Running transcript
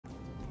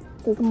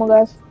Okay, come on,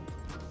 guys.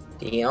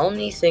 The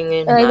only thing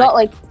in And I got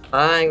like,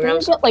 I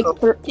diagrams got like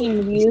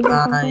 13 views. Or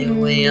I something.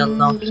 will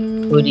not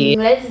to the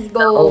Let's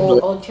go.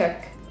 I'll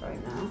check right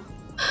now.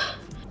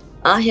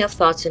 I have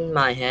thoughts in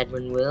my head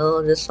when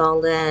will this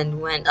all end?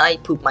 When I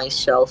poop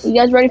myself. You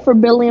guys ready for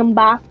William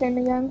Afton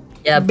again?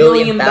 Yeah,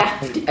 William William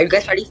Afton. Afton. Are you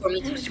guys ready for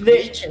me to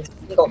screech and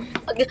go?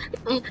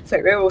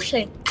 Ferrero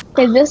Rocher.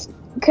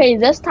 Okay,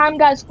 this time,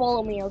 guys,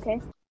 follow me,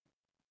 okay?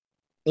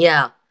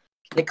 Yeah,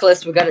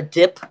 Nicholas, we gotta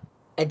dip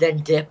and then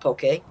dip,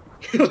 okay?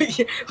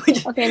 Okay,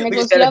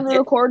 Nicholas, do you have a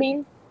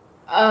recording?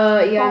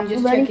 Yeah, I'm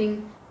just ready?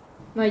 checking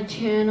my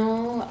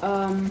channel.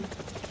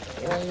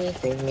 The only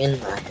thing in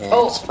my head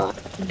Oh, is fun.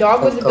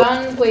 Dog with a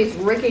Gun plays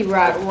Ricky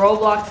Rat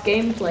Roblox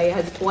gameplay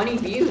has 20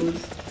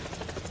 views.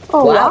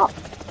 Oh wow!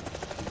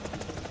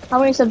 How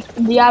many do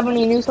you have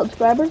any new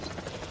subscribers?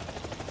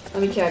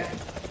 Let me check.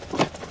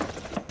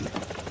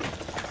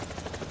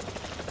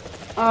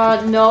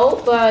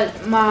 No,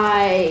 but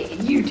my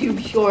YouTube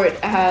short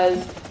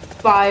has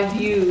 5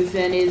 views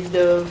and is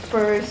the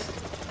first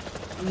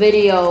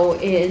video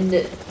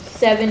in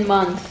 7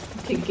 months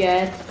to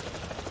get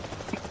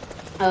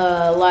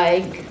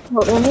like.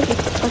 Well, let me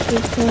just check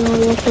this channel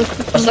real quick.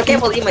 I still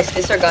can't believe my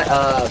sister got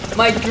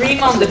My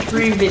Dream on the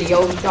Tree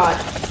video got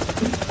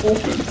 4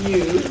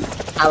 views.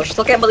 I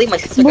still can't believe my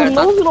sister But got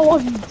no one's gonna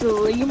watch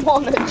Dream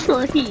on a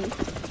Tree.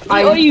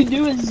 All you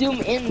do is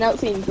zoom in without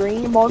saying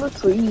Dream on a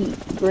Tree.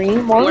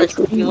 Dream on a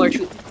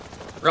Tree.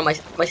 Bro, my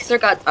sister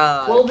got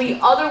Well, the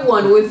other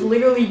one was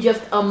literally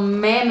just a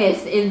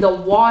mammoth in the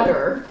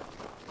water.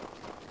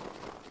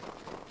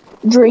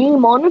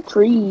 Dream on a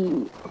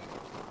Tree.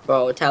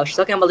 Bro, Tao,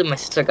 still can't believe my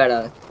sister got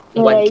a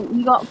Yeah,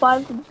 you got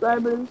 5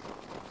 subscribers.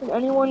 Can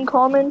anyone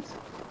comment?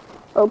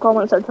 Oh,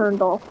 comments are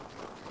turned off.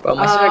 Bro,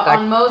 my sister got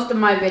on most of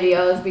my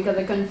videos because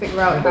I couldn't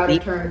figure out how to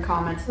turn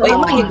comments Wait,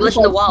 on. you glitch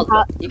in the wall.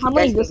 How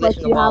many dislikes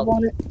do you have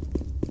on it?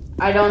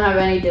 I don't have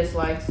any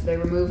dislikes. They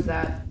removed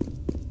that.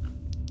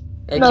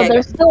 No,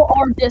 there still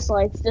are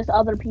dislikes. Just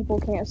other people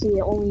can't see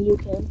it. Only you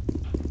can.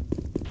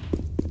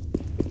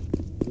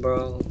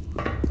 Bro.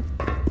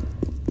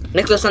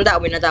 Nicholas, not that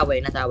way, not that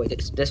way, not that way.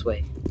 This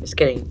way. Just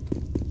kidding.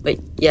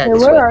 Wait, yeah, hey,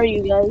 this where way. are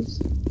you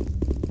guys?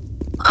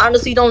 I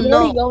honestly don't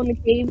know. Did you go in the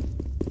cave?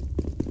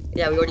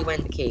 Yeah, we already went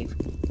in the cave.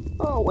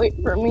 Oh, wait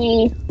for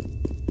me.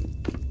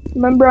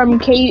 Remember, I'm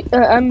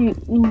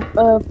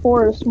a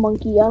forest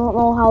monkey. I don't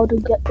know how to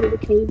get through the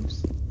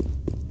caves.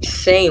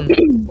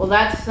 Same. Well,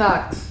 that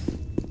sucks.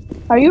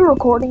 Are you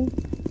recording?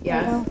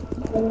 Yes.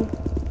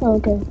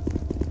 Okay.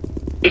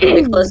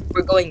 Nicholas,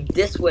 we're going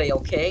this way,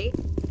 okay?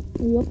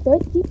 Oh,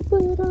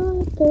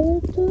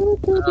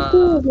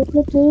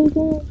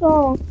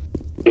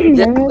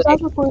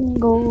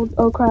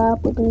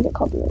 crap, we're gonna get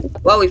copyrighted.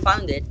 Well, we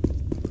found it.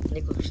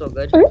 Nicholas, we're so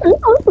good.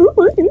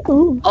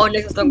 Oh,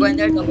 Nicholas, don't go in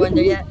there. Don't go in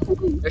there yet.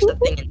 There's the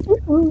thing in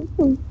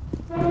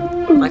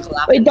there. Michael,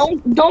 wait,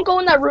 don't go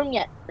in that room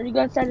yet. Are you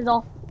gonna set it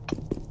off?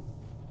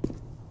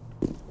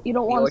 You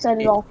don't want to set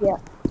it off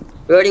yet.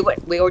 We already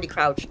went. We already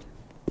crouched.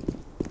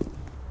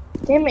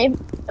 Damn it!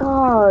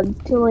 Oh,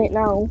 too late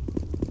now.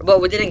 But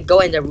we didn't go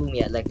in the room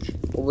yet. Like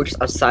we're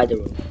just outside the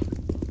room.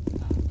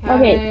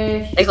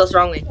 Okay. Nicholas,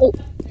 wrong way.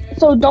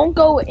 So don't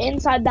go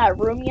inside that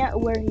room yet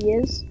where he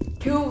is.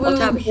 There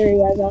he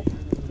is.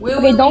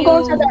 Okay, don't go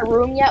inside that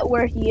room yet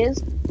where he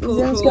is.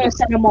 Then it's gonna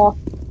set him off.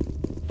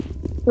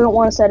 We don't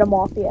want to set him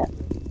off yet.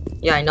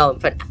 Yeah, I know,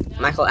 but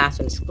Michael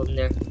Afton is still in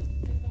there.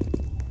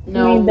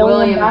 No,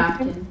 William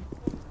Afton.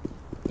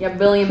 Yeah,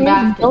 William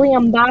Afton.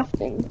 William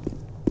Afton.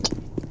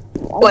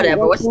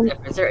 Whatever, what's the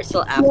difference? They're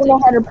still Afton. I don't know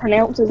how to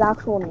pronounce his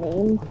actual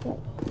name.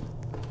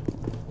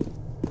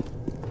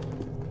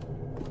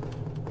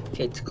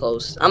 Okay, it's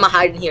close. I'm gonna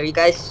hide in here, you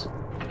guys.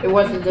 It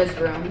wasn't this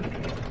room.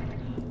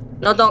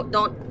 No, don't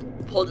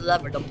pull the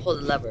lever. Don't pull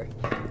the lever.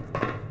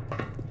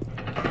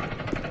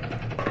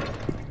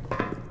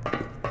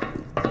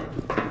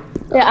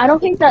 Yeah, I don't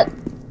think that's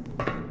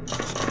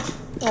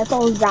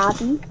all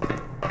zappy.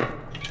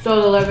 So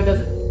the lever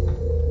doesn't.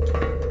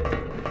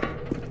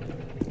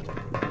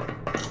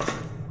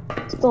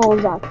 Still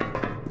zappy.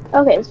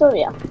 Okay, so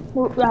yeah,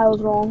 I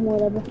was wrong.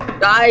 Whatever.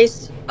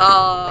 Guys,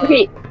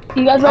 Okay,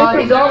 you guys ready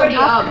for he's already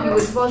up. He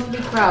was supposed to be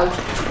crouched.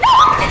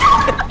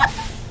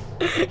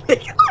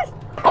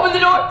 Open the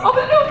door!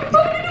 Open the door! Open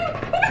the door!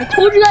 I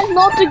told you guys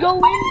not to go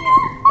in.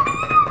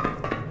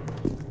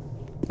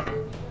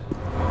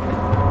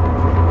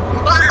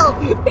 Wow!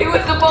 He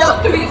was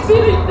supposed to be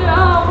sitting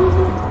down.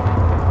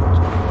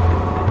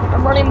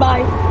 I'm running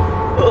by.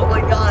 Oh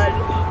my god!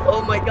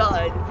 Oh my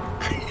god!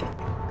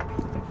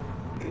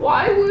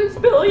 Why was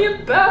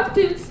William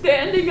Afton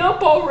standing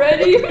up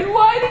already? And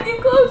why did you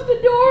close the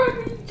door on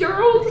me,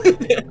 Gerald?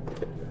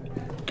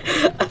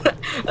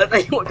 I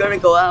thought you were gonna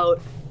go out.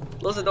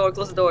 Close the door,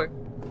 close the door.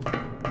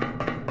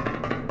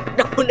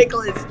 No,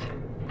 Nicholas!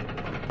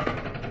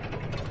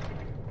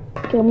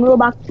 Okay, I'm gonna go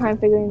back to try and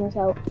figuring this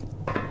out.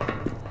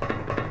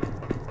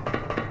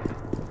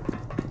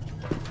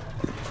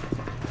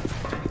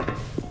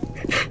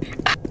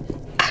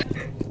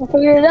 I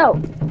figured it out.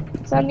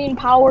 Sending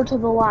power to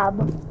the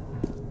lab.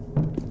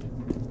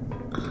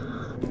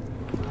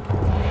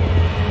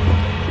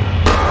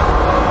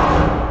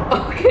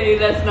 way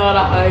that's not a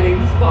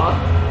hiding spot.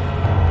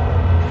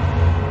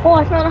 Oh,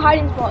 I found a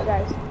hiding spot,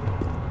 guys.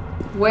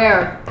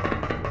 Where?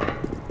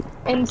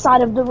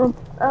 Inside of the room.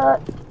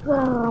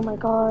 Oh my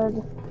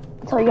god.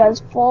 Tell you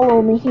guys,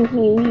 follow me. You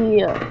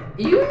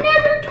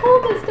never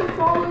told us to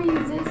follow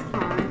you this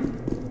time.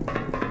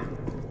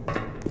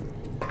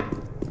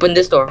 Open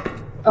this door.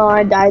 Oh,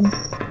 I died.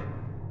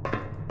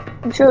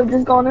 I should have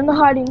just gone in the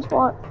hiding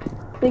spot.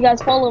 So you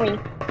guys follow me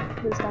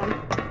this time.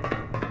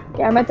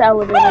 Okay, I'm at the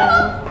elevator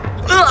now.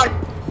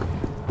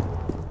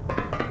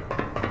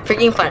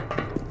 Freaking fun.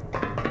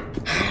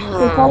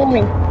 Okay, follow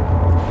me.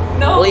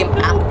 No, William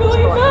Afton.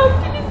 William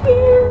Afton is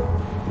there.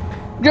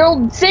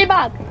 Gerald, stay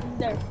back. He's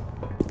there.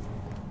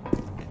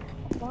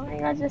 Why don't you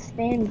guys just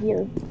stand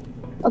here?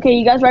 Okay,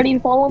 you guys ready to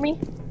follow me?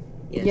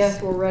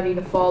 Yes, we're ready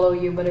to follow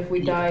you, but if we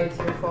die, it's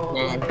your fault.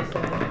 Like I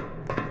said.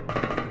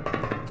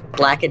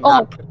 Black and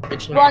not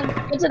privileged Run,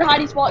 man. get to the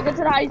hiding spot, get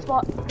to the hiding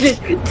spot.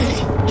 Get in the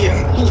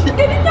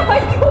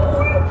hidey hole!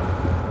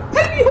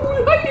 Hidey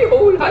hole, hidey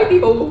hole, hidey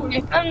hole!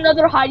 I found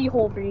another hidey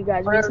hole for you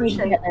guys. We just need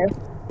to get there.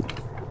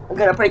 I'm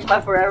gonna pray to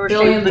my forever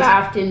William shape.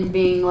 Afton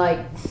being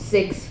like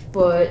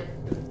 6'7".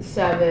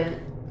 Yes,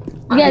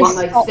 Being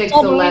like stop moving,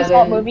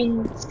 6'11".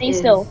 moving. Stay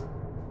still.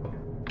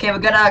 Okay, we're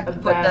gonna That's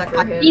put bad for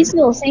the. him. Stay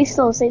still, stay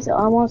still, stay still.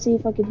 I want to see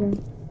if I can hear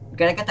him. We're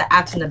gonna get the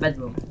axe in the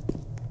bedroom.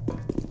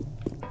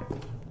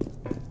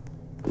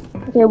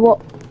 Okay,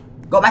 well,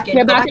 Go back in.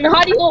 get Go back in the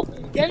hidey hole.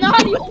 Get in the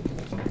hidey hole.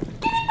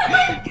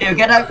 Okay, we're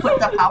gonna put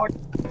the power in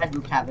the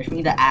bedroom cabinet. We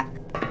need the axe.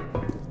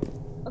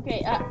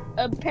 Okay,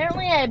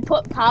 apparently I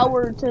put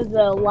power to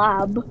the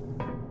lab.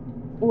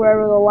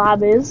 Wherever the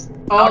lab is.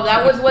 Oh,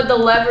 that was what the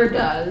lever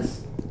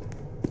does.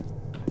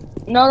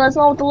 No, that's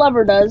not what the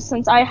lever does,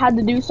 since I had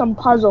to do some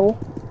puzzle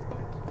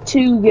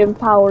to give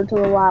power to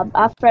the lab.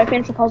 After I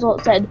finished the puzzle,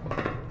 it said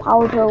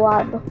power to the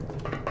lab.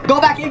 Go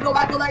back in. Go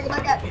back. Go back. Go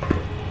back.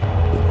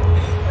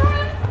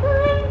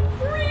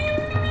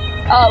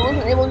 I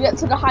wasn't able to get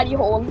to the hidey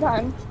hole in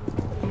time.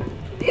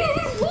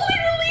 It's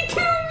literally 2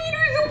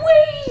 meters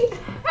away!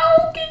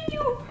 How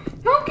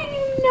can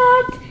you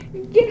not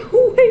get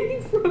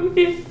away from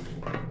it?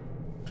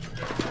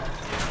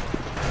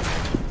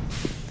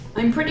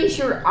 I'm pretty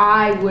sure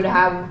I would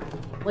have,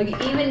 like,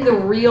 even the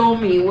real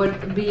me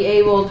would be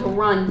able to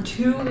run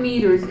 2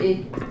 meters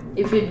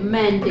if it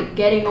meant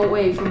getting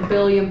away from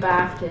William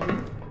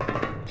Afton.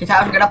 Okay,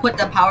 Tyler, we're gonna put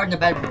the power in the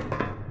bedroom.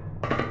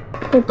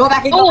 Go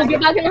back in. Go Oh, back get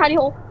in. back in the hidey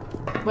hole.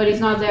 But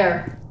he's not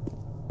there.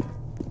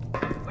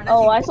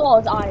 Oh, I saw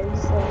his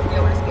eyes. So.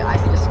 Yeah, we're gonna see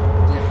eyes. Just.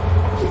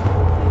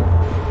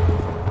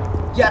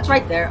 Yeah, it's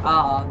right there.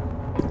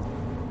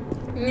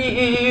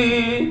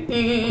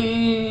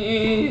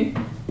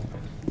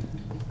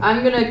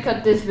 I'm gonna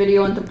cut this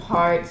video into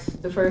parts.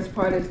 The first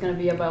part is gonna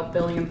be about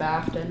William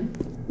Afton.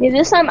 Yeah,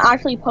 this time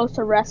actually post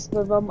the rest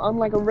of them.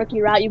 Unlike a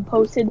rookie rat, you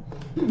posted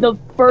the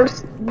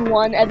first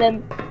one, and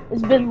then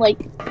it's been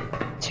like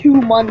 2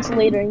 months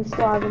later, and you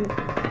still haven't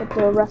put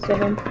the rest of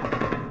them.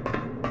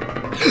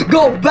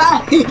 Go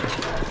back.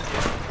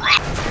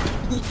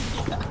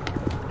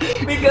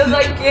 Because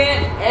I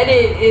can't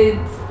edit it.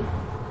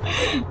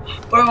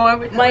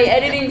 My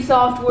editing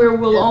software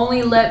will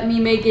only let me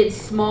make it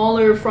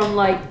smaller from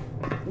like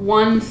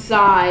one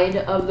side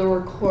of the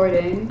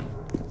recording.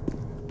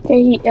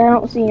 Okay, I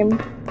don't see him.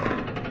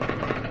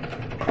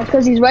 That's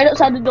because he's right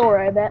outside the door,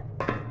 I bet.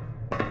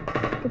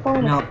 Okay, follow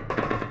me. No,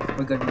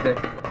 we're good. We're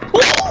good.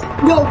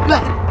 Go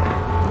back.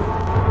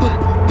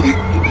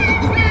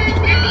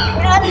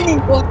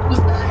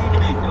 Almost died.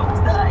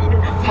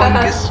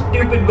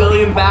 Stupid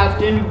William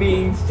Afton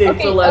being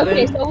 6'11".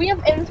 Okay, so we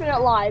have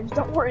infinite lives.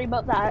 Don't worry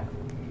about that.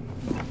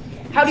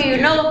 How do you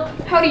know?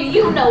 How do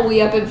you know we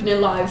have infinite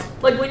lives?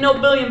 Like we know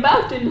William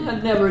Afton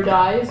never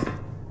dies.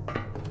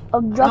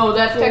 No,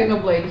 that's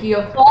Technoblade.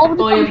 Solve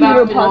the William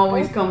computer Afton puzzle.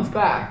 always comes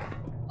back.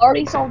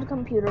 Already solved the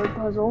computer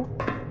puzzle.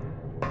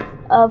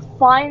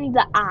 Find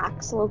the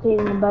axe located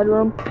in the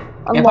bedroom.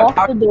 Unlock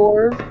the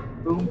doors.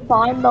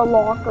 Find the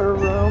locker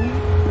room.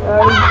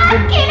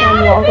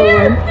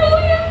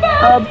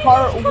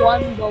 Part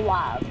 1, the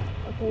lab.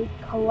 Okay,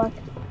 collect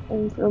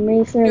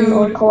information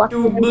or collect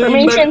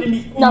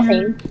information.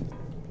 Nothing.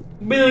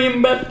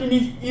 William Afton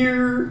is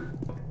here.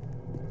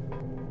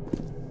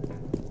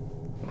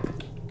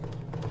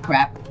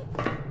 Crap.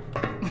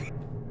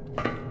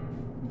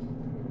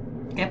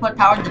 Okay, put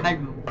power in the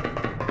bedroom.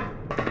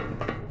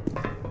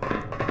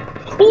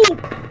 Ooh.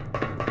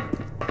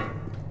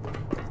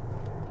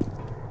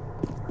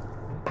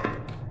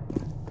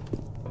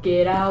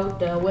 Get out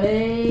the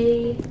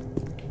way.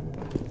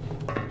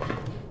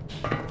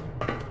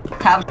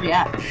 How's the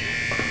axe?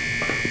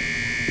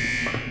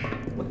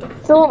 What the?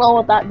 Still don't know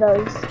what that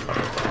does.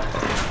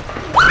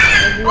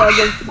 You gotta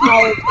give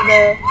power to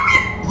the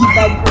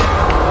bedroom.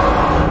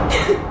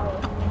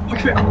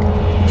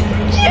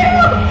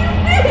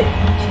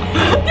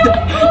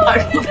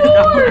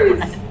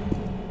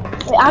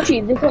 Wait,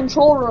 actually, the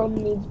control room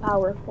needs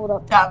power. Hold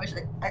up.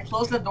 I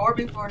closed the door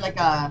before, like,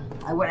 I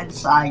went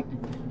inside.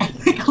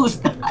 I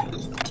closed the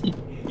eyes.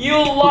 You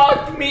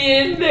locked me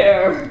in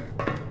there.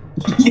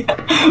 Yeah,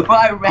 but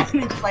I ran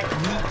and just like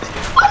leaped.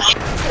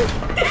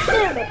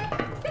 Damn it.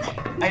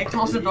 I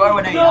closed the door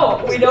when I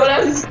No, we don't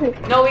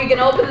have. No, we can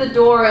open the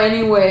door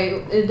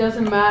anyway. It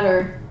doesn't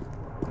matter.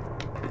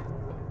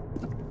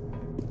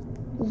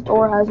 This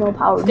door has no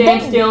power.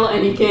 Stand Dang. still,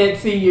 and he can't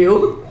see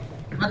you.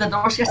 But the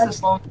door's just to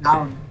slow him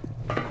down.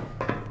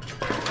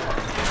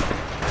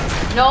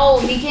 No,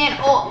 he can't.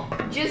 Oh,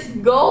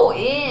 just go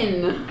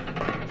in.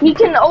 He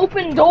can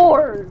open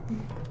doors.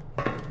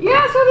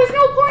 Yeah, so there's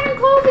no point in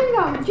closing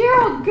them.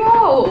 Gerald,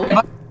 go.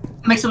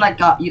 Makes it like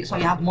so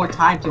you have more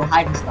time to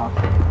hide and stuff.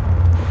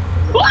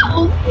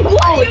 Whoa!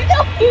 Whoa!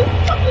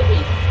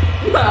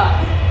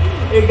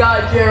 It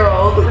got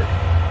Gerald.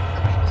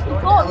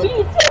 Oh, me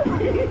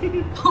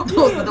too. Don't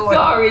close the door.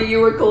 Sorry, you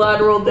were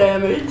collateral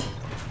damage.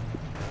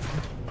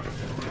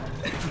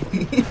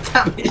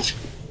 Damage.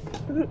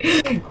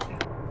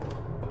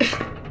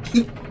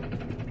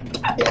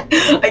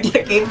 I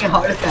gave me a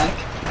heart attack.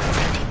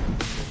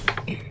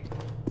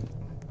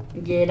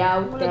 Get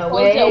out I'm the gonna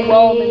way. close your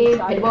wall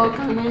inside. People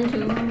coming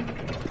too.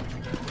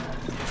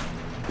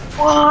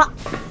 Ah.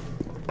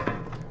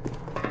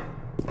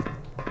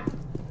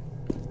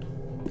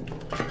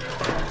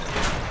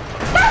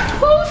 Stop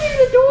closing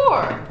the door.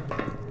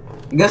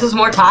 This is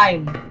more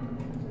time.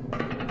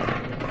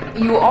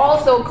 You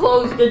also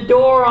closed the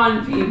door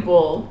on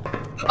people.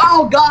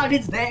 Oh God,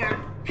 it's there.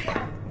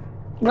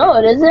 No,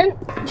 it isn't.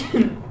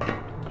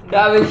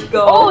 Davish,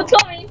 go. Oh, it's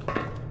coming.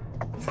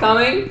 It's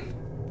coming.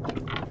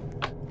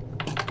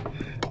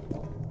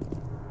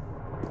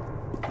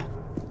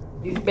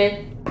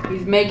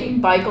 He's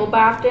making Michael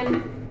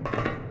Bafton.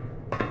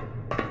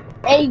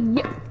 Hey,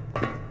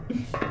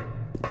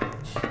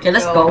 Okay,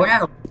 let's Go. go. We're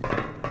at a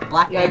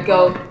black. Yeah,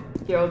 go.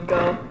 Gerald,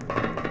 go.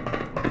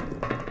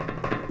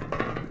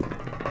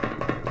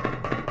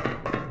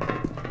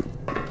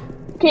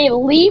 okay,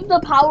 leave the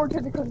power to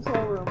the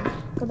control room.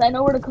 Because I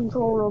know where the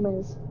control room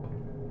is.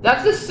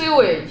 That's the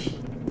sewage.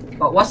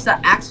 But what's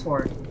the axe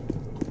for?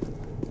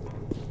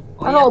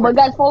 Oh, I know, but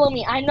guys, follow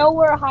me. I know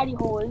where a hidey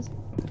hole is.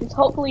 It's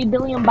hopefully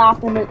Billiam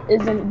Afton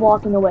isn't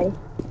walking away.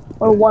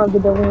 Or one of the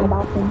Billiam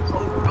Aftons.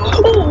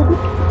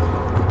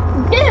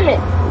 Damn it!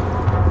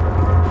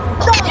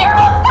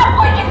 Gerald, stop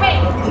pointing me!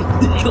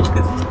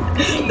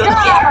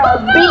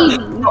 Baby!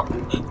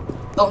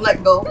 Don't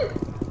let go.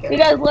 You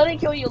guys, let it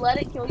kill you.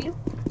 Let it kill you.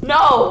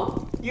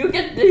 No! You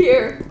get to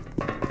here.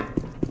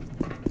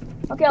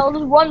 Okay, I'll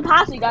just run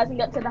past you guys and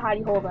get to the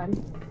hidey hole then.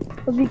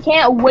 Because we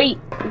can't wait.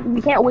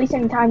 We can't waste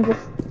any time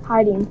just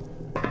hiding.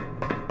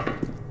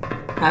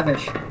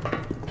 Ravish.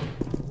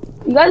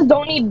 You guys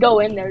don't need to go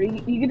in there.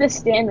 You can just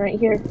stand right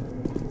here.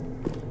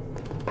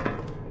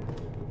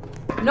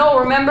 No,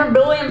 remember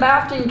Billiam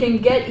Afton can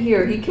get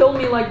here. He killed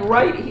me like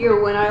right here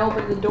when I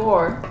opened the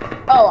door.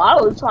 Oh, I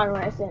was fine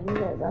when I stand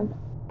here then.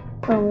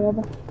 Oh,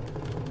 whatever.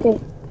 Okay.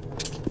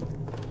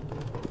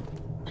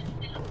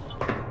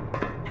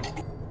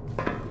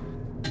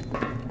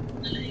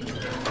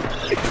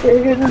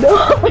 They're gonna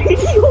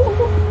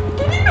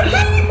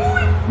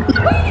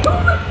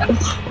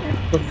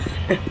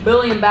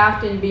Billiam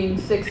Afton being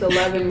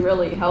 6'11"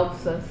 really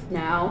helps us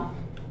now.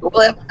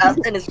 William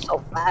Afton is so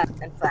fast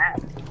and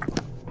fast.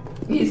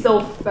 He's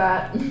so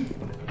fat. He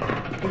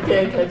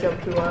can't catch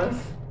up to us.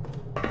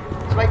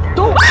 It's right there.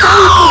 Don't close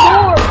the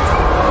door!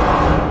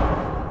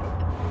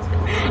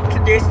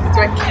 Jason's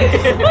right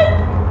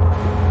there.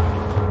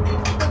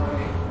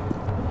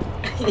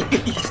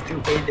 You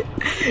stupid.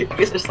 You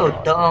guys are so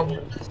dumb.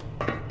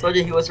 Told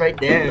you he was right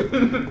there. No,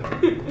 you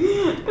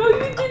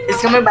did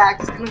He's coming back.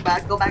 He's coming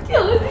back. Go back in.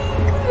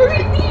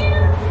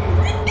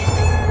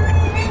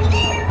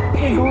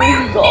 The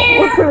green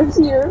goblins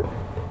here.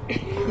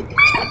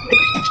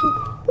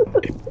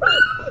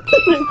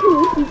 The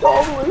green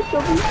goblins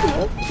coming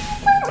here.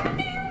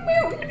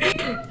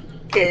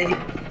 Okay.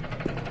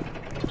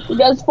 You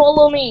guys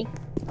follow me.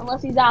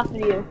 Unless he's after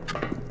you.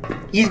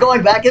 He's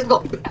going back. He's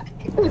going back.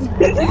 He's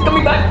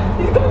coming back.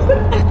 He's coming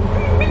back.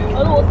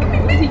 I don't want the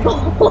crazy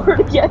goblin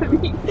to get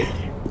me.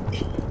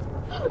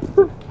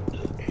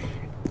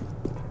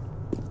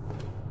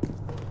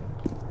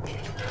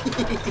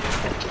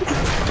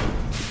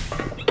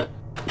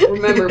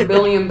 Remember,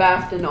 Billiam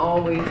Afton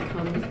always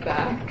comes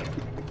back.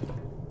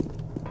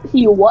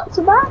 He what's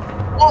back?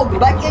 Oh, go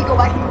back in. Go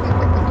back in.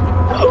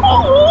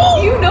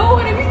 You know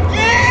what I mean?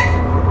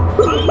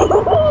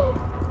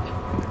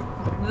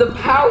 The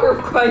power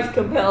of Christ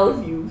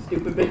compels you,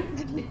 stupid bitch.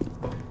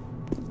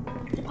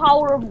 The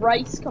power of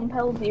rice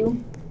compels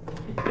you.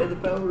 Yeah, the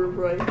power of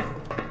rice.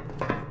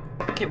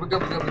 Okay, we're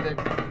good. We're good. We're good.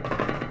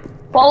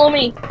 Follow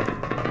me.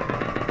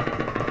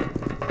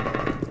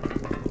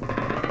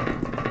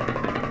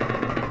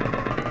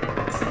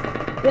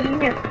 Get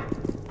in here.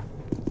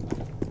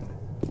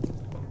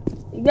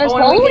 You guys Oh,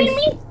 and we following can-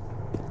 me?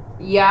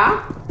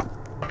 Yeah?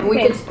 And we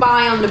Okay. can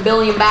spy on the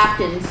Billiam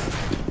Aftons.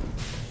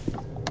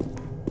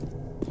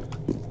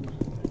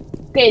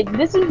 Okay,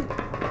 this is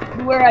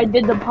where I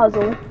did the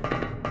puzzle.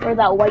 Where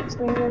that white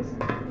screen is.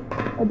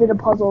 I did a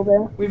puzzle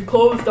there. We've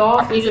closed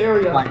off this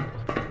area. One.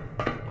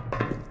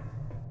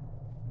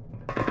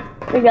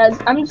 Hey guys,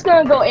 I'm just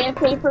gonna go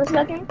AFK for a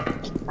second.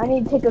 I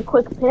need to take a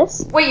quick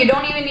piss. Wait, you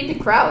don't even need to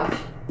crouch.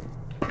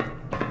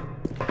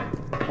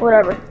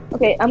 Whatever.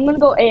 Okay, I'm gonna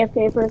go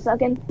AFK for a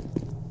second.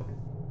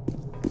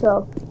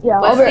 So, yeah,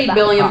 Let's I'll be see right back.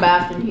 William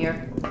Afton here.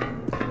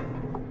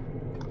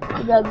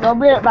 Hey guys, I'll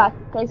be right back.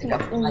 Okay, so you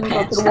can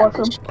go to the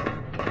washroom.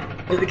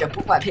 I think I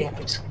pooped my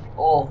pants.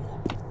 Oh.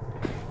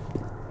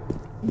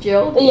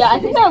 Jill? Yeah, I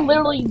think I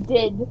literally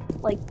did.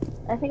 Like,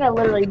 I think I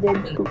literally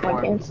did poop my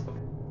pants.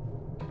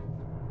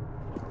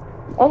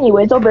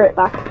 Anyways, I'll be right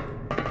back.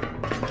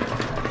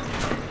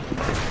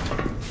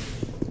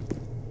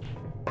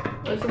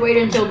 Let's wait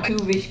until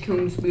Tuvish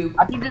comes spook.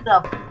 I think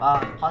the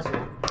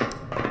puzzle.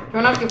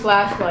 Turn off your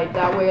flashlight,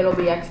 that way it'll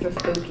be extra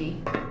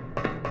spooky.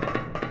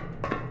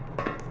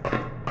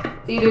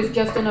 See, there's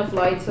just enough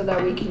light so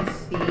that we can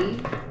see.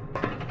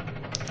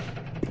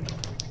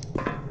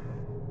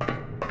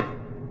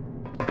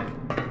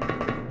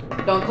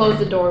 Don't close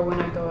the door when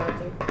I go out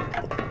there.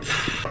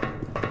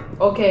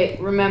 Okay,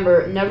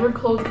 remember, never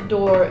close the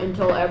door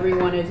until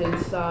everyone is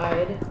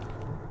inside.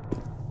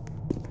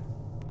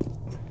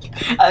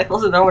 I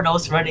closed the door when I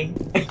was running.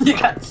 You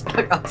got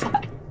stuck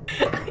outside.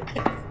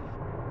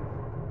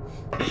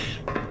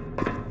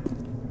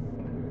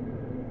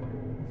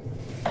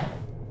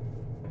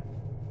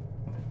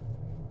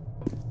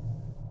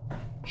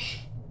 Shh,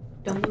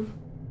 don't move.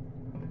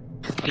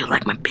 You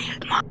like my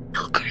bad mom?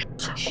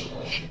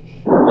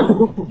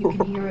 You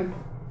can hear him.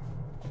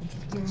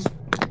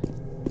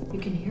 You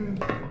can hear him.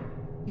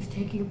 He's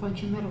taking a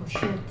bunch of metal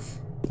shits.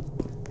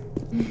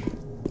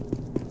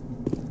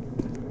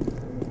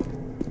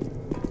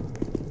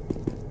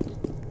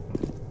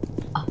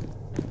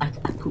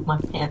 I pooped my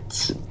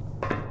pants.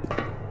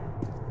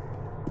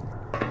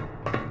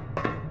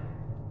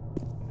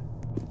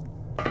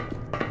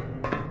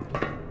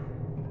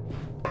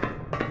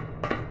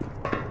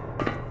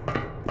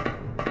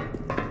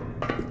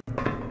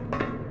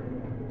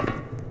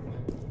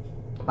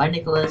 Bye,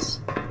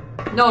 Nicholas.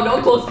 No,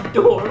 don't close the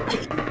door.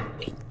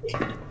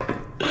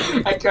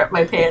 I dropped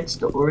my pants,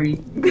 don't worry.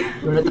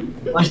 You're not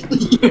the one.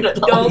 You're not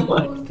the only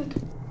one. Close the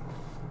door.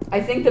 I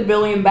think the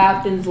William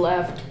Aftons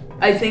left.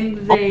 I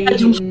think they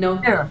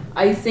know.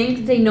 I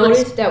think they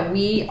noticed that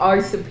we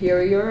are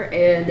superior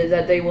and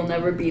that they will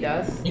never beat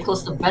us.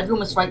 Nicholas, the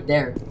bedroom is right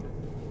there.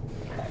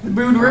 The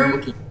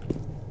bedroom.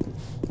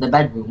 The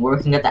bedroom. We're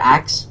looking at the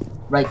axe.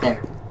 Right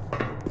there.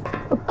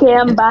 Okay,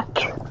 I'm back.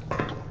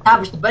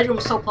 Tavish, the bedroom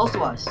is so close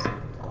to us.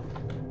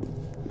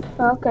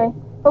 Okay.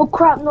 Oh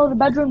crap, no, the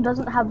bedroom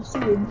doesn't have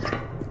sewage.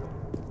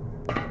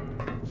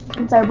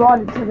 Since I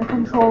brought it to the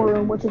control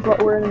room, which is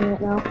what we're in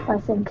right now, I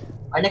think.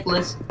 Alright,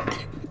 Nicholas.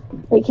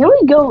 Wait, can we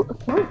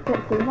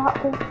fit through that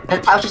hole?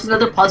 Tavish, just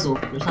another puzzle.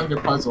 There's another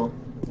puzzle.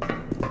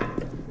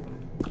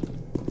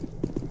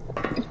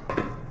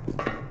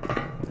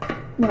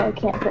 No, I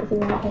can't fit through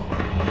that hole.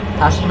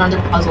 Tavish, there's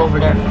another puzzle over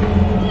there.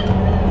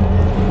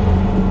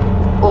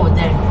 Oh,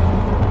 dang.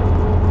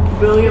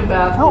 William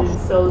Afton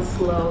is so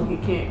slow, he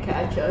can't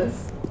catch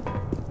us.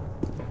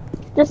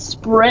 Just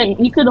sprint.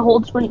 You could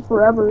hold sprint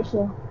forever,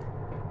 so.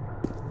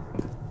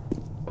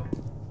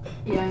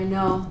 Yeah, I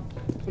know.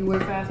 And we're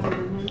faster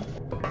than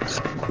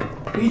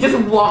him. He just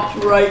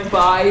walked right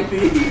by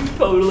me.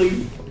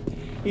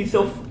 He's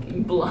so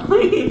fucking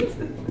blind.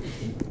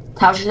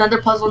 Tavish,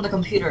 another puzzle on the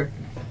computer.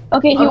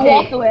 Okay, he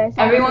walked away.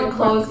 Everyone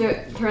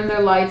turn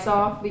their lights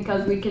off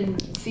because we can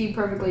see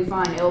perfectly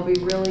fine. It'll be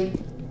really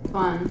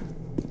fun.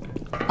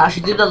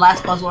 Tavish, do the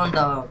last puzzle on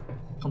the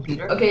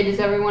computer. Okay, does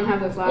everyone have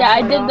their flashlight? Yeah,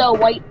 I did the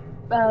white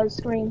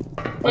screen.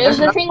 There's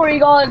the thing where you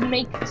gotta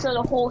make so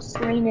the whole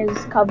screen is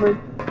covered.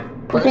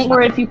 The thing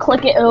where if you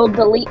click it, it'll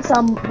delete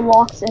some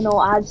blocks and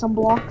it'll add some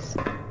blocks.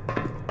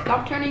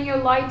 Stop turning your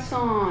lights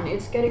on.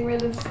 It's getting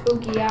rid of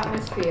spooky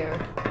atmosphere.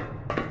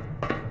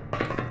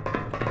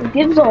 It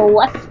gives a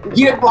less.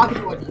 You're blocking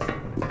towards us.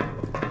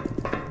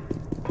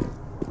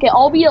 Okay,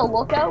 I'll be a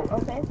lookout.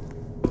 Okay.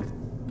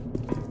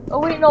 Oh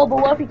wait, no. But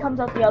what if he comes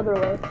out the other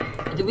way?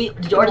 Did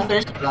you already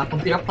finish the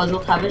computer puzzle,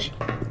 Tavish?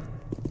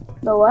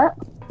 The what?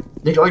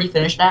 Did you already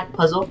finish that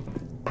puzzle?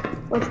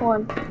 Which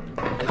one?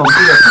 The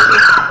computer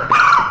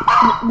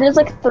puzzle. There's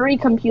like 3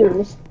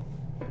 computers.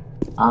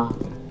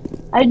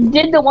 I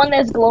did the one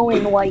that's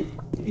glowing white.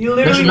 He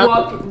literally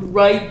walked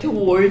right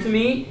towards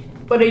me,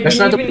 but I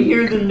didn't even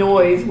hear the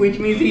noise, which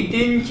means he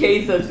didn't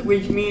chase us,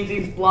 which means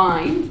he's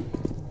blind.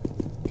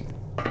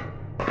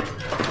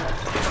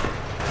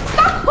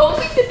 Stop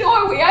closing the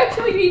door! We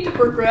actually need to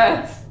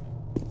progress.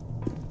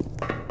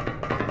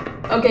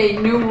 Okay,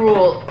 new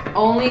rule.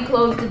 Only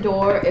close the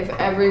door if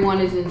everyone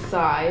is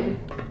inside.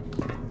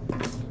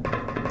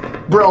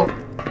 Bro.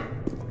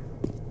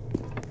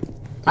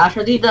 Tash,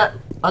 I need the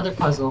other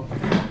puzzle.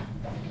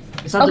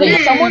 Okay,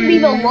 someone be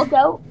the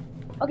lookout.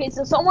 Okay,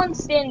 so someone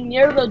stand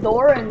near the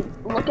door and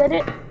look at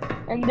it,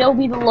 and they'll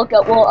be the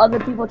lookout while other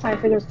people try and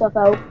figure stuff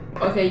out.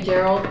 Okay,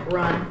 Gerald,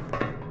 run.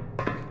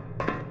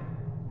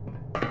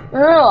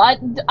 No,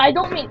 I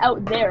don't mean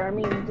out there. I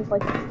mean just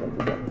like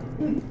next to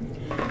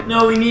it.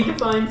 No, we need to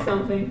find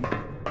something.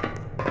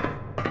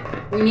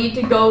 We need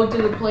to go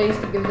to the place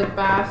to give the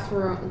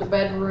bathroom, the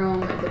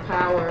bedroom, the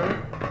power.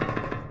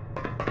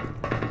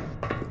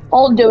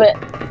 I'll do it.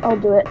 I'll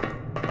do it.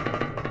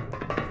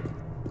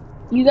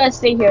 You guys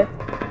stay here.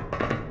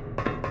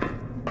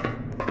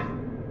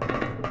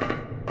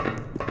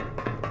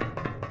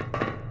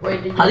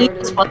 Wait, did you How do you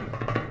already? spot?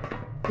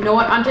 You know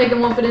what? I'm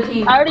taking one for the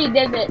team. I already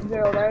did it,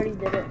 Gerald. I already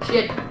did it.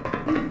 Shit.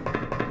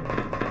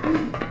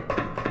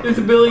 There's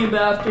a William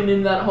Afton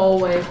in that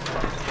hallway.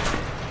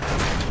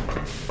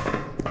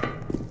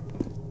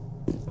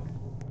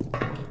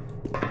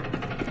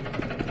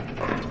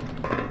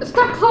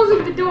 Stop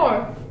closing the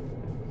door.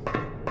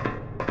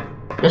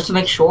 Just to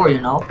make sure, you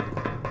know.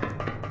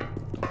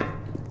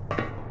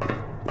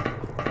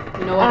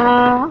 You know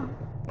what?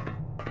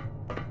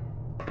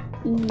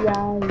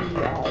 Yeah.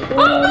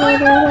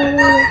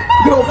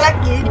 Go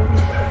back in.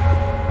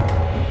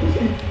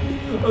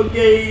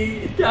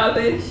 Okay,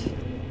 Tavish.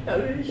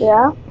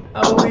 Yeah.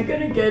 How are we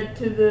gonna get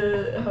to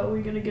the? How are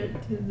we gonna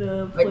get to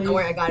the place? Wait, don't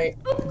worry, I got it.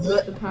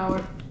 The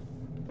power.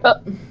 I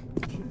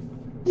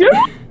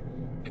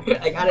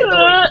got it. Don't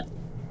worry.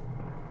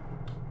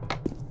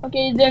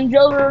 Okay, then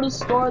Joe will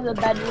restore the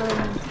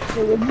bedroom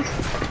footage.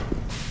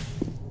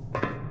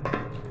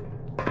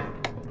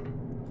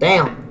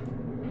 Damn.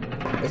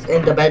 It's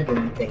in the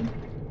bedroom thing.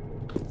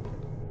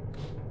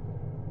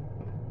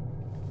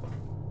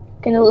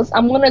 Okay, now listen,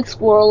 I'm gonna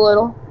explore a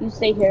little. You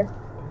stay here.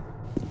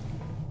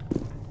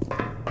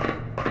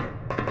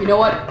 You know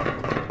what?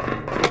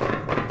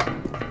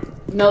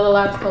 No, the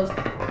lab's closed.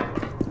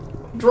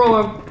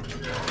 Draw him.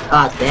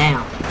 God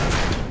damn.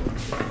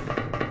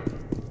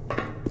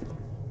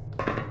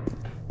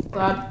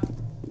 Lab.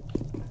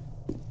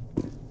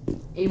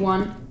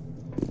 E1.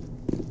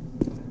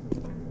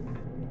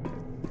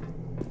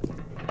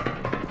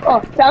 Oh,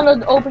 found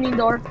an opening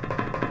door.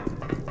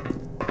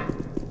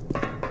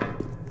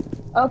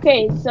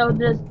 Okay, so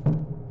just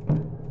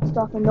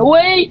stuff in the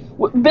way.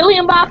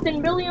 William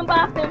Afton.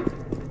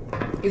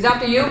 He's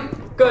after you?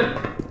 Good.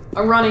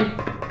 I'm running.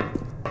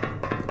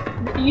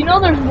 You know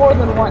there's more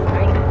than one,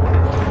 right?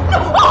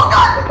 Oh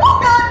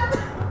god!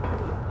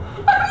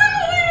 I'm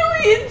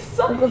literally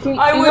inside. Because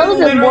I you know was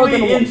there's more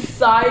than literally one.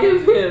 inside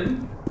of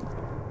him.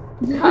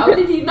 How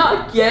did he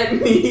not get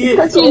me? He is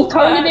Because so he's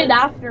targeted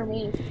bad. after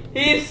me.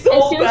 He's so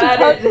As soon as he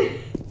bad at this.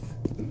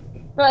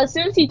 As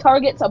soon as he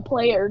targets a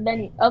player,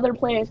 then other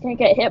players can't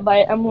get hit by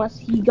it unless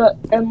he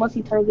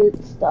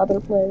targets the other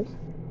players.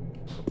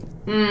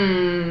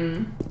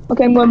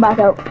 Okay, I'm going back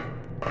out.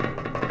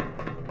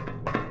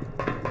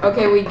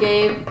 Okay, we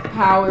gave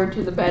power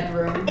to the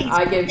bedroom.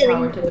 I gave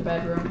power to the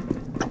bedroom.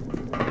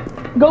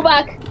 Go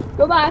back.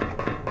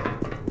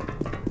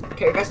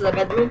 Okay, you guys to the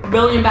bedroom?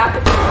 William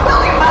Afton.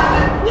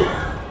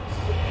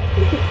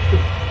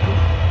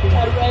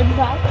 I ran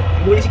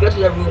back. We need to go to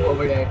the room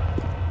over there.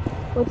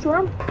 Which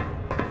room?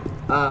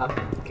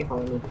 Okay,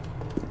 follow me.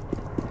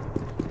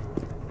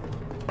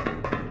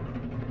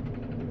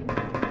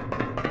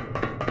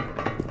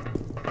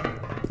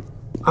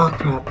 Oh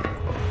crap.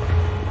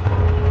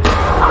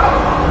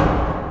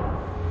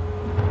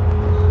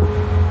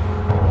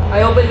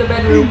 I opened the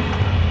bedroom.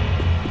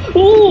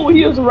 Ooh,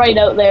 he was right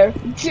out there.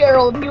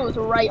 Gerald, he was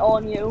right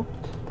on you.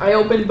 I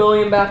opened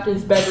William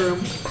Afton's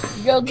bedroom.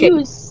 Gerald, he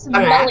was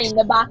smelling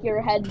the back of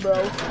your head, bro.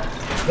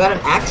 You got an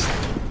axe?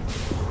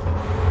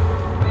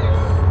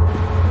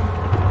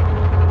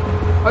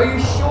 Are you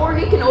sure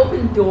he can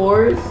open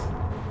doors?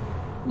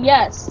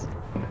 Yes.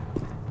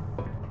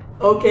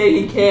 Okay,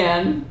 he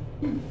can.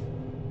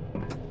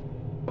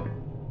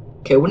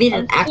 Okay, we need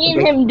an I've axe. seen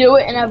him do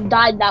it and I've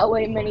died that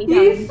way many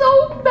times. He's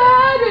so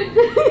bad at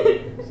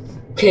this.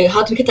 Okay,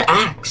 how to get the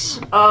axe?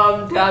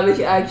 Tavish,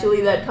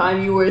 actually that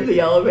time you were in the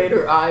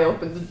elevator, I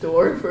opened the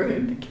door for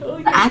him to kill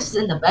you. The axe is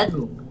in the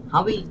bedroom.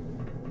 How we?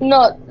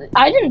 No,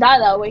 I didn't die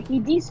that way. He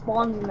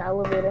despawns in the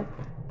elevator.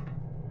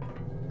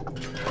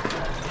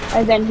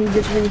 And then he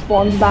just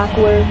respawns back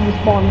where he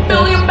spawned.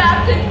 William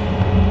Afton!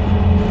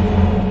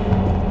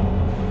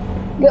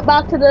 Get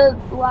back to the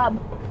lab.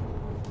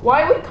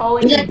 Why are we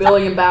calling him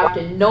William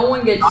Afton? No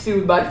one gets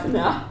sued by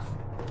FNAF.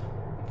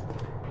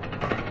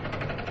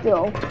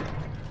 Still.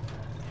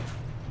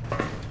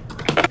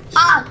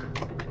 Ah!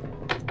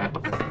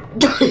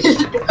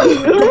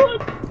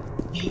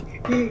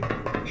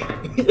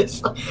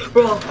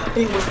 Bro,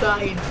 he was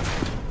dying.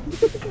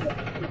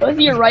 Was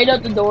he right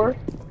out the door?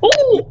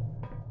 Oh!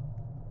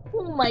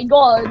 Oh my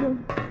god.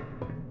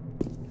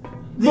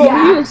 The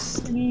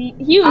axe! He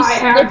was I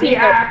have the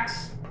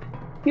axe!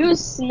 He was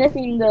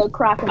sniffing the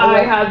crack in the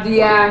I wall. have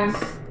the axe.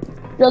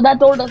 So that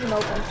door doesn't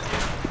open.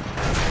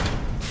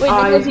 Wait,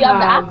 Nicholas, you have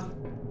the axe?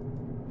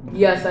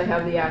 Yes, I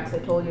have the axe. I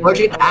told you. Where'd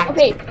you get the axe?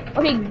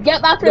 Okay,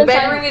 get back to The the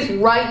bedroom is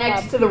right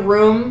next to the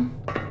room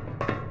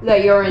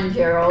that you're in,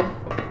 Gerald.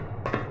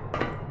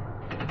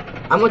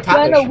 I'm with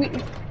I know,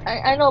 Tavish.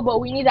 I know, but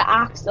we need an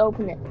axe to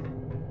open it.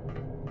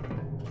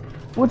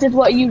 Which is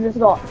what you just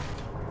got.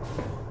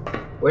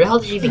 Where the hell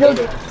did you even So-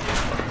 get it?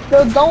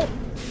 So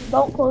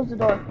don't close the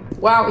door.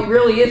 Wow, he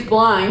really is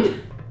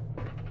blind.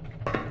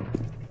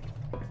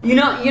 You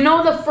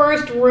know the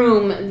first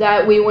room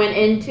that we went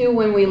into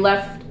when we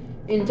left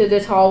into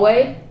this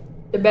hallway?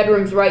 The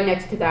bedroom's right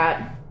next to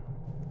that.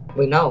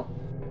 We know.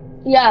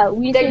 Yeah,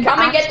 we Then need come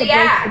and axe get to the break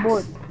axe.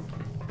 board.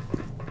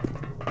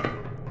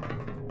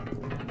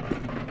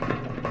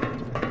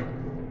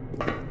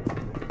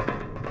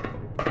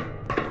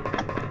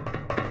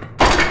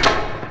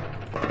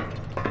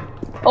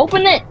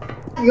 Open it!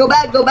 Go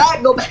back, go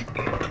back, go back.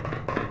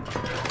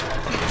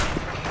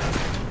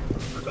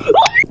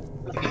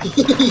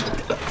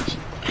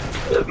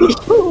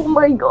 Oh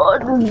my god,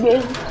 this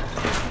game.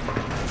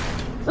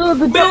 Oh,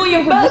 the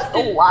William jump scares are just so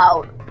Afton.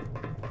 loud.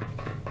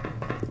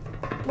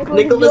 Nicholas, did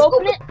Nicholas, you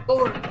open it? the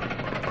door.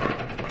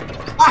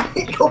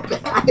 Go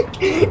back.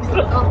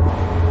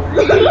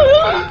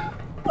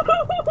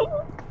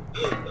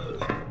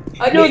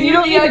 I No, need you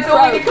don't the need to axe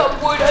only to crouch.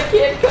 cut wood. I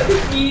can't cut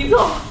his knees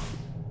off.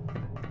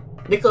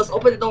 Nicholas,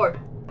 open the door.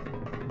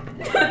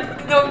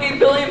 No,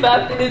 William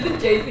Afton isn't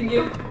chasing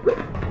you. God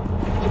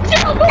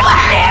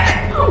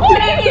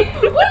damn it!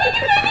 What did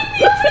you make me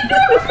open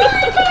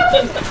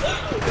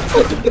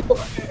the door?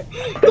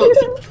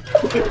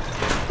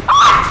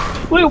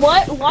 Wait,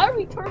 what? Why are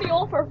we turning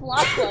off our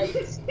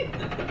flashlights?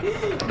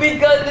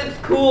 Because it's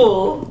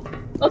cool.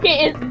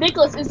 Okay,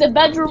 Nicholas, is the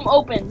bedroom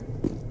open?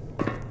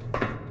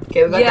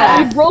 Okay, we got Yeah.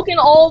 that. We've broken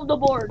all of the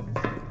boards.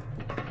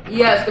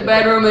 Yes, the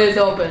bedroom is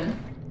open.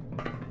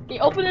 Okay,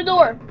 open the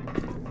door.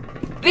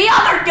 The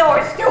other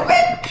door,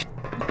 stupid!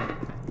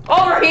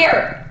 Over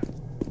here!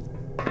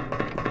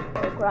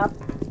 Oh crap.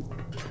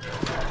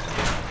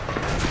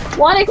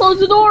 Why did I close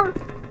the door?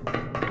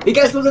 You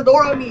guys close the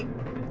door on me.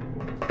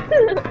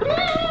 Open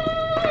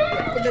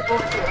the door.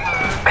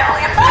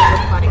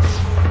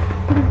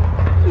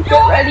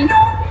 Get ready.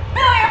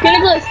 Okay,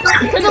 Nicholas,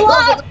 to the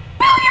lab!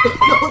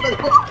 Close the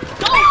door.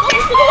 Go to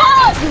the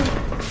lab!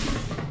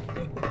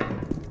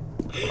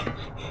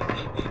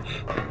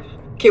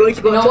 Okay, we need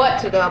to go You know what?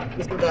 to the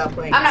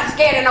plane. I'm not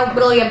scared of no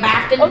William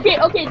Afton.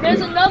 Okay,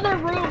 there's another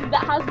room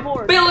that has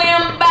boards.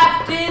 William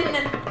Afton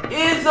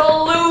is a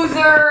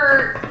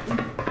loser!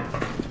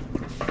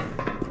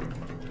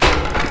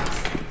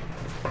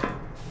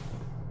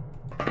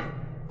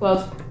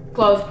 Close.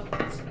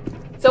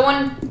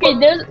 Someone Okay,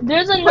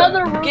 there's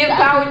another room give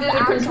that power has to the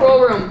axe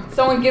control on it. room.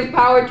 Someone give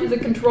power to the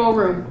control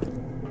room.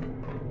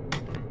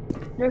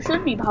 There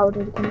should be power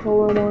to the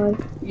control room on.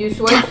 You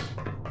switched?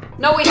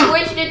 No, we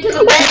switched it to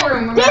the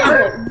bedroom,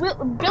 remember? Damn it!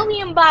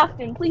 William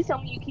Afton, please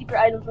tell me you keep your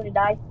items when you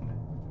die.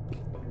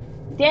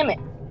 Damn it.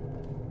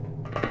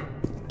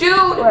 Dude,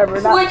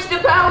 Whatever, that- switch the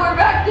power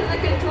back to the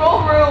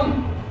control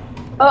room.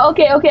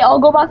 Okay, I'll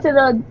go back to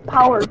the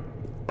power.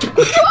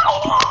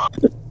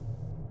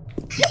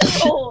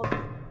 Oh.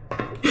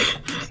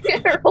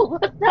 Carol,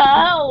 what the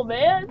hell,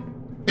 man?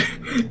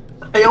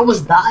 I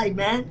almost died,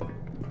 man.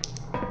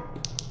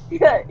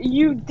 Yeah,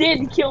 you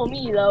did kill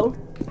me, though.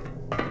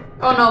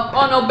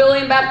 Oh no, Billy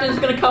and Afton's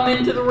gonna come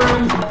into the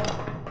room. No!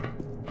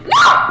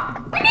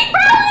 We need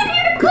power in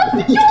here to close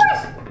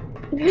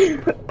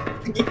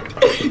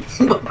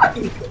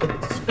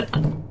the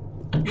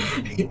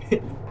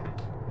doors!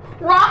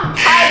 Wrong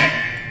type!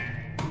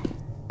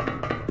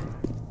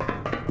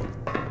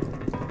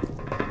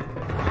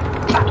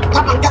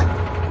 Come on, God.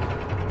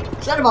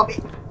 Shut him up.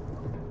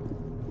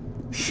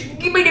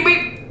 Give me the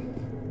beat!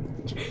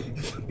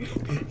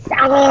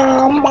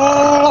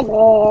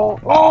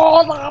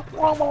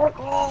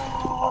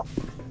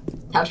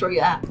 How sure you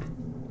at?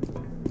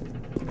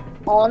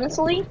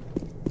 Honestly,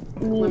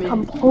 being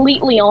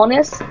completely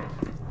honest,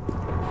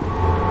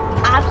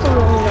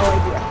 absolutely no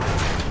idea.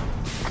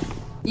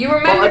 You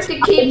remember to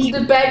keep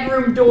the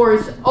bedroom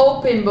doors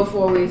open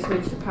before we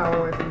switch the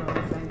power away from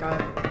them, thank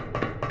God.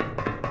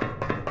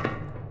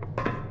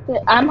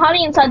 I'm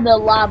hiding inside the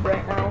lab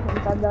right now,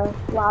 inside the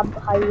lab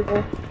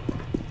hideable.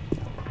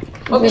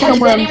 Okay, There's does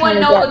somewhere I'm anyone trying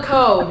to know get. the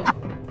code?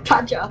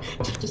 Gotcha.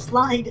 Just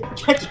slide.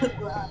 Just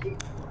slide.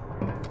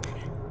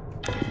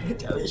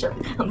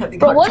 I'm having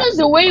But what is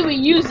the way we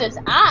use this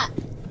app?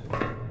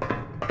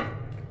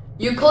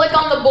 You click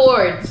on the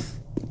boards.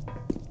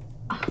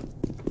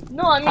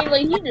 No, I mean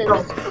like you just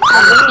bring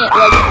it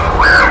like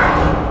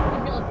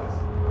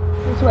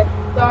this way.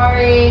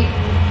 Sorry.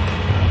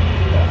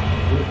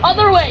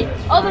 Other way.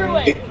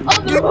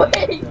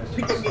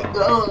 We can get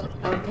going.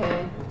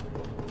 Okay.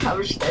 How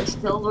does that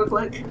still look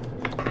like?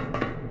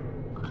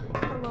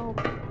 Hello.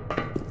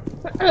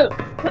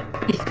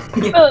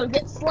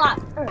 Get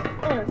slapped.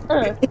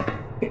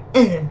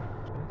 Hey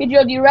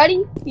Joe, you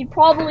ready? He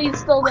probably is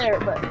still there,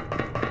 but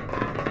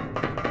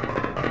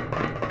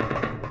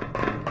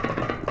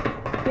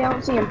yeah, I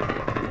don't see him.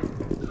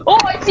 Oh,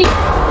 I see. You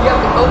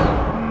have the code?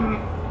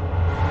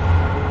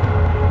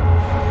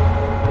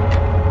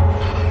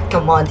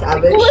 Come on,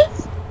 Tavish.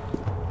 Nicholas?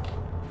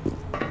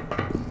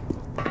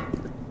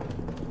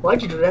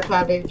 Why'd you do that,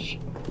 Tavish?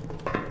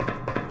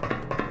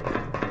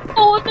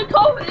 Oh, what the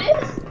code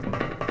is?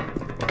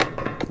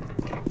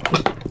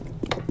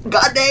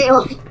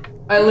 Goddamn!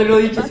 I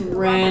literally just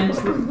ran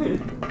through it.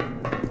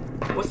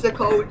 What's the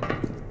code?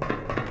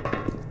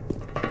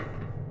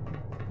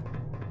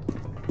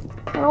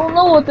 don't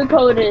know what the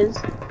code is.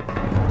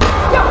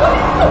 Yeah, what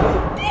is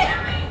the...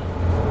 Damn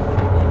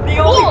it! The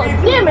only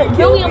reason damn it, he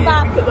killed me William is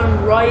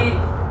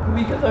Afton.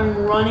 because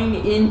I'm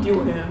running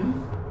into him.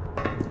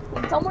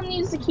 Someone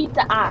needs to keep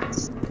the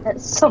axe at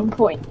some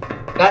point.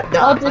 I'll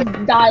Not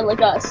just die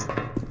like us.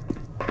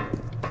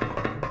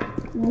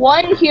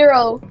 One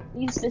hero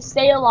needs to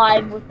stay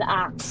alive with the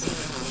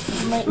axe.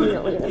 You might need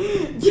it later.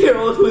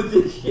 Gerald was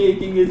just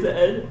shaking his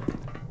head.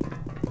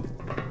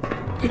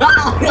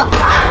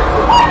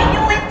 Why did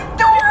you leave the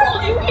door? Oh,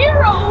 you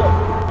hero!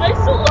 I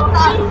salute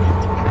you!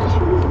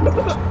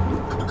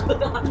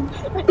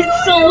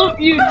 I salute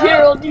you,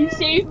 Gerald. You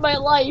saved my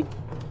life.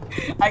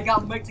 I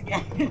got mixed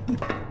again.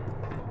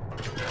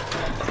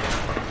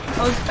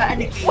 I was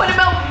panicking. What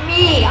about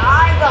me?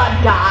 I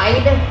got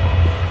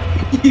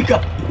died. You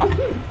got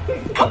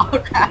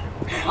oh crap.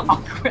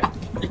 Oh crap.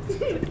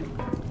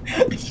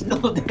 It's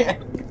still there.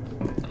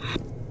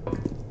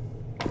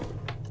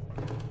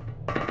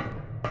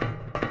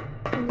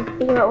 I'm gonna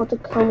figure out what the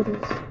code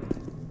is.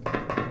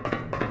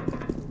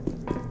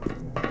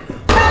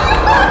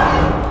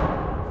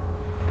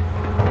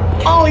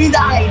 Oh, he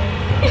died.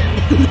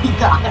 He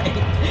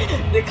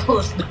died.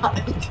 Nicholas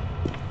died.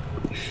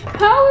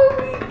 How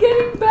are we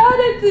getting bad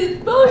at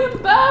this?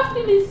 William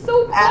Afton is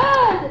so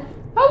bad.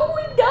 How are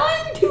we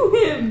dying to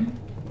him?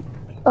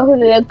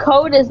 Okay, the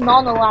code is not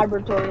in the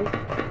laboratory.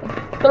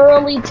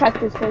 Thoroughly check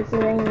this place.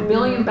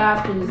 William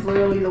Afton is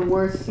literally the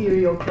worst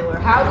serial killer.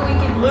 How do we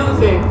keep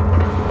losing?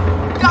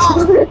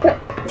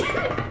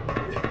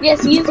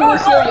 Yes, he's a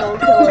serial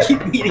killer.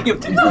 Keep beating him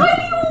to me.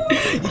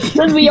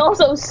 Because we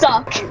also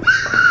suck.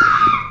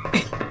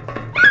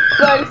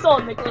 But I saw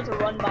Nicholas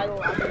run by the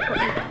laboratory.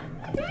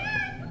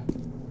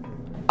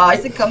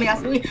 Is it coming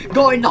after me?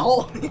 Go in the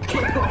hole. Why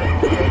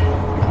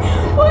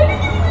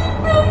did you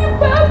leave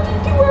William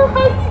Afton to our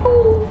hidey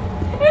hole?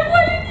 And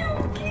why did you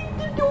keep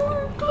the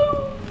door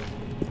closed?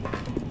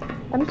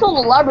 I'm still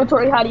in the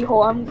laboratory hidey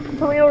hole. I'm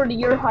coming over to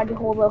your hidey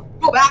hole though.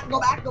 Go back.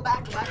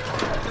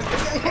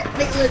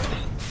 Nicholas.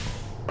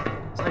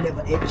 Son of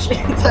an itch.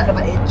 Son of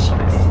an itch.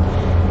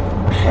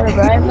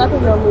 Whatever, I have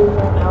nothing to lose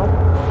right now.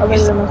 Other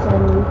than my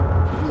sanity.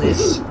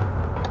 Liz.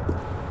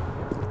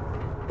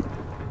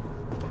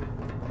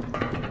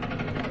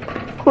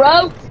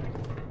 Crouch!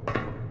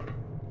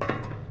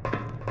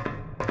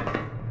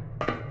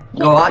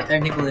 Go out there,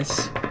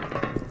 Nicholas.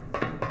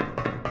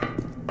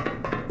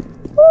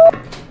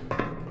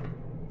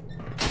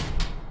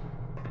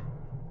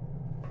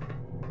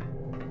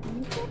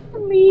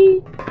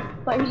 Me.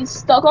 But he's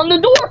stuck on the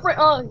door frame.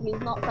 Oh, he's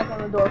not stuck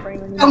on the door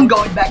frame anymore. I'm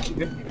going back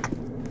here.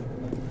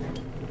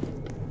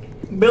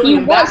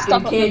 William was Afton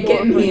stuck on can't the get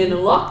door. me in a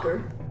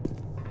locker.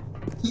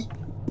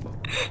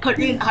 How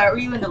are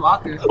you in the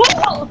locker?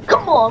 Oh,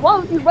 come on, why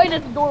was you right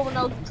at the door when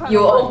I was trying You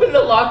to run? open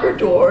the locker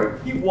door,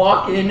 you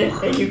walk in,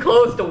 and you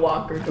close the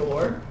locker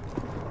door.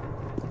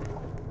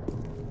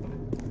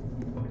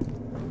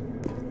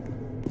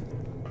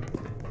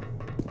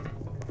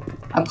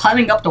 I'm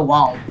climbing up the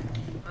wall.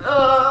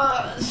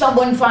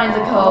 Someone find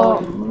the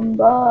code.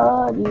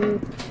 Somebody.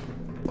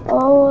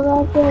 Oh,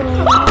 that's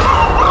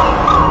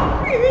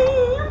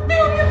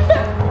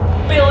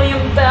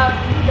William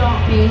Afton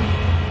got me.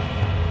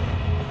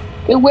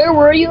 Okay, where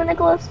were you,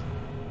 Nicholas?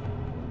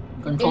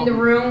 In the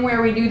room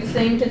where we do the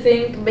thing to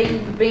think,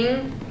 bing,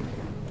 bing.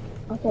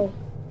 Okay.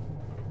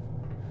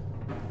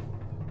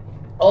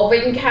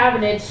 Open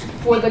cabinets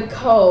for the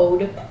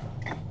code.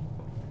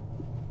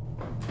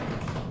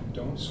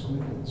 Don't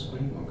squeal and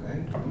scream,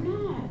 okay? I'm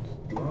not.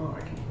 You are,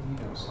 I can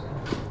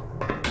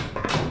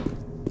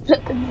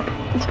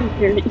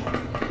hear you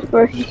downstairs.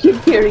 Or he can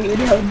hear you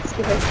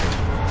downstairs.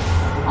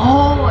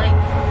 Oh,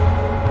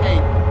 hey.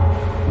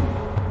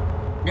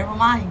 Never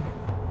mind.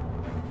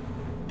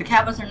 The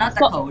cabinets are not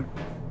the code.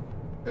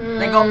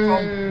 They go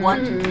from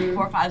 1, 2, 3,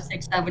 4, 5,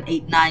 6, 7,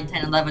 8, 9,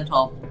 10, 11,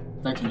 12,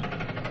 13.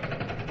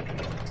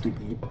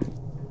 Stupid.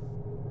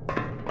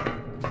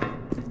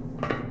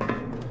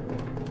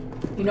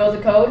 You know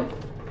the code?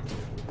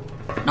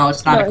 No,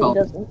 it's not a No, code.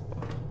 he doesn't.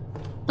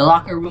 The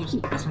locker room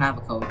doesn't have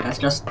a code. That's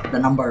just the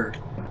number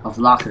of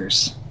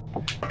lockers.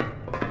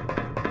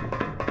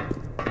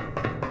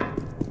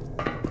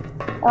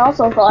 I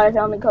also thought I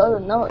found the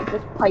code. No, it's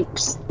just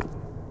pipes.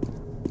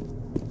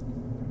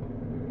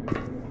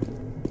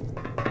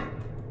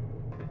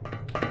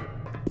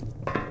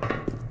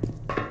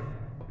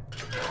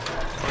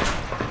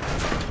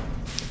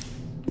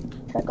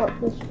 Check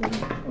out this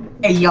room.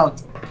 Hey, yo,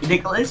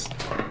 Nicholas?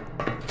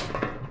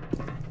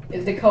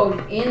 Is the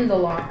code in the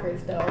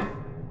lockers though?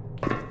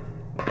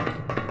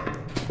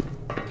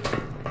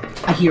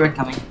 I hear it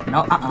coming.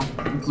 No,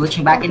 I'm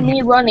glitching back in Me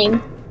here.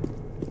 running.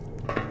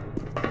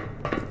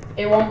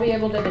 It won't be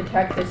able to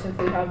detect us if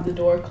we have the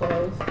door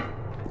closed.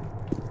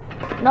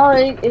 No,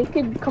 it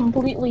could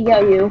completely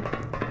get you.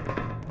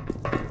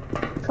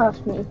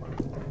 Trust me.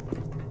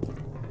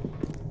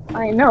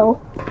 I know.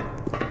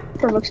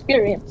 From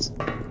experience.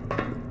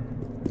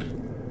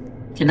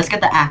 Okay, let's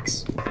get the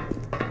axe.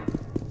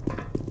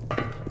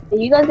 If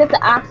you guys get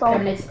the axe, I'll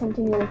Cabinets.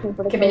 continue looking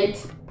for the code.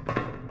 Cabinets.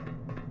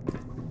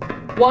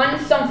 1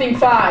 something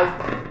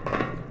 5.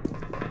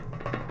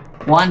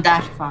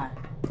 1-5.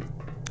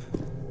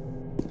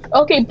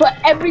 Okay, put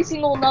every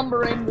single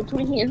number in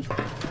between.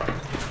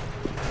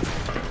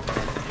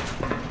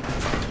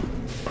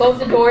 Close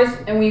the doors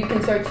and we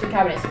can search the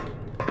cabinets.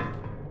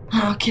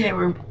 Okay,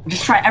 we're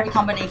just try every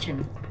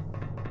combination.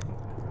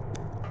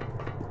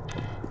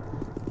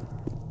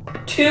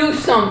 2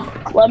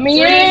 something. Let me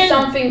 3 in.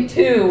 something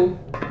 2.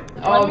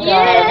 Oh Let me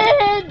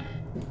god.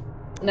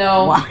 in.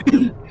 No.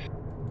 1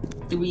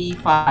 3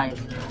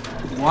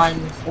 5 1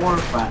 4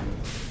 5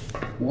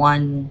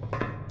 1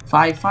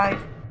 5 5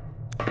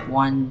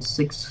 1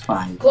 6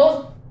 5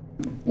 Close.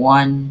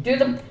 1. Do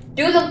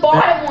the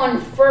bottom one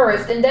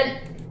first and then.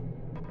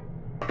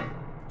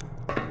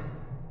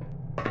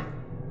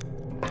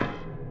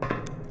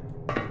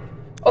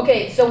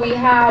 Okay, so we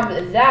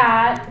have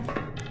that.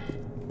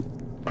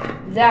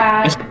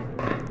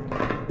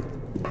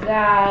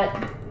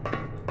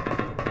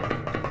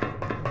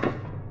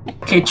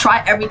 Okay,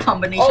 try every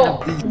combination Oh,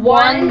 of these.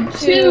 1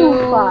 2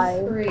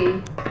 5. 3.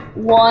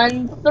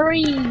 1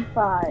 3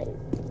 5.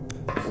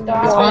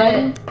 Stop 1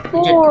 it.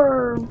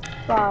 4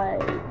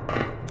 5.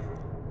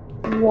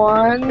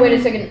 1. Wait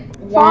a second.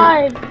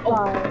 5 Oh.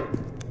 5.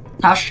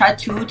 Now try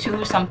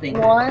 2 something.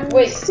 1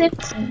 Wait.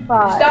 6 5.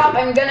 Stop!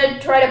 I'm gonna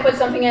try to put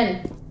something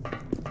in.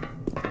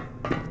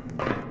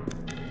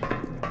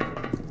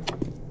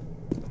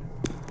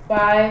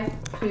 Five,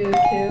 2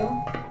 2.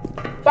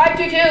 5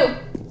 2 2.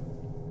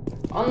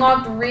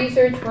 Unlocked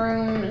research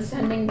room,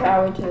 sending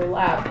power to the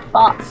lab.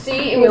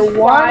 See, it was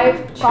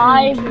 5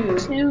 2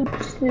 2.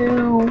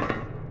 2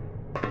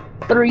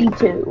 3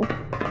 2.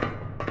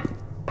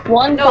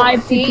 1 No, 5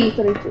 2 see?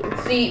 2 3 2.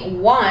 See,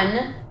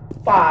 1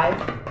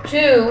 5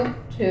 2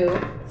 2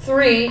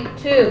 3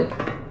 2.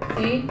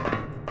 See?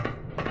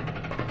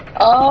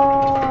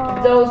 Oh.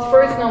 Those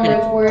first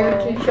numbers were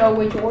to show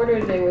which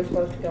order they were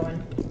supposed to go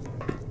in.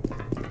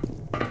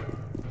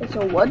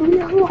 So what do we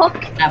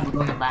unlock? Yeah, we're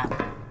going to lab.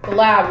 The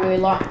lab, we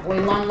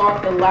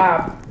unlocked the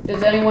lab.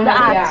 Does anyone The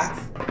have the axe.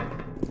 axe?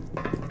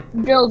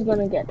 Bill's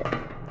gonna get it.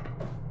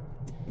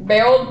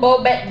 Barrel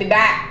Bobet the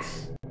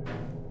axe.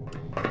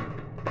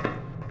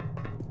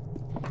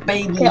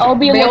 Baby. Okay, I'll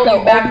be Bill, with the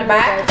you back to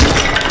back?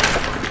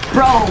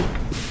 Bro,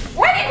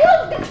 Why did you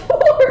close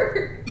the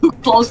door? who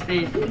closed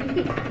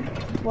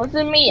it?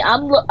 Wasn't me.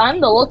 I'm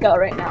the lookout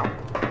right now.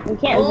 You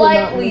can't zoom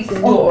out in Likely this game.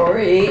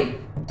 story.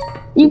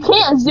 You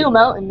can't zoom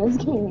out in this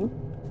game.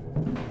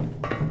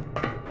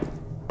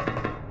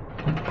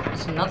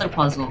 It's another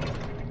puzzle.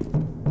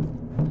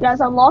 You guys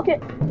unlock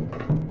it?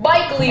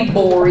 Likely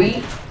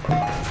Bori.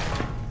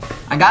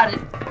 I got it.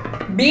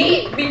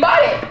 B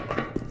bought it.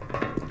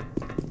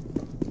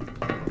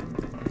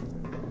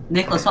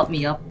 Nicholas, help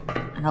me up.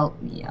 Help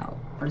me out.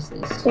 What is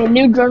this? Okay,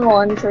 new journal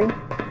entry.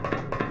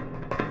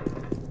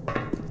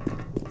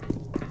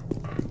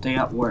 Day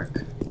at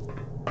work.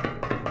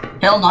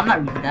 Hell no, I'm not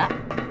reading that.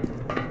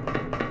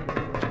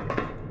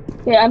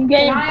 Okay, I'm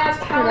getting. Can I ask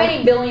how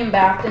many billion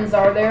Baftons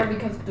are there?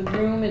 Because the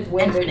room is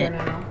way bigger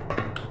Infinite. now.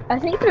 I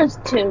think there's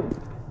 2.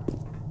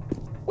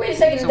 Wait a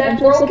second, So that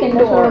just a broken second,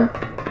 door.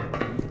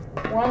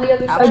 We're on the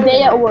other How side. A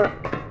day at work.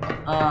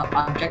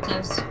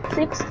 Objectives.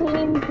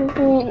 16,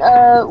 15.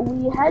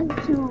 We head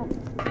to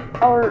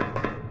our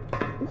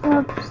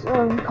cups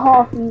of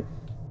coffee.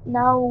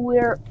 Now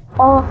we're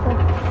off.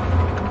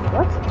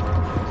 What?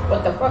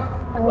 What the fuck?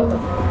 What the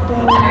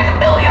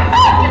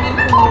fuck?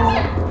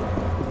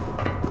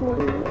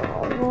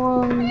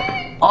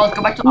 Oh, let's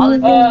go back to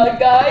Olive.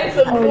 Guys,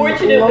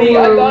 unfortunately,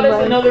 I got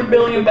us another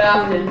billion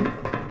Bafton.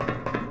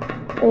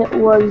 It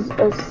was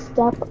a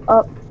step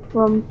up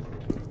from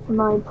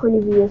my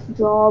previous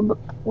job,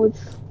 which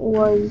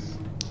was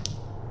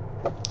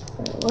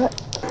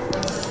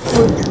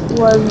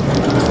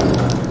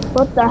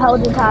what the hell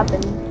just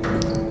happened?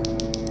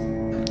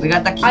 We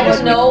got the keys. I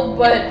don't know,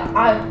 but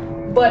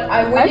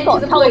I went thought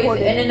into the place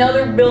teleported. and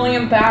another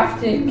billion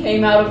Bafton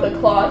came out of the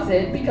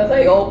closet because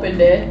I opened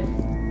it.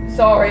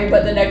 Sorry,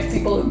 but the next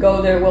people who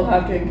go there will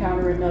have to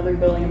encounter another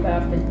billion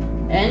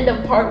Bafton. End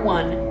of part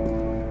 1.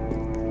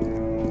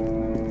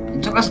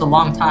 It took us a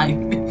long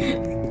time.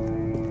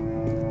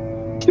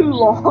 Too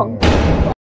long.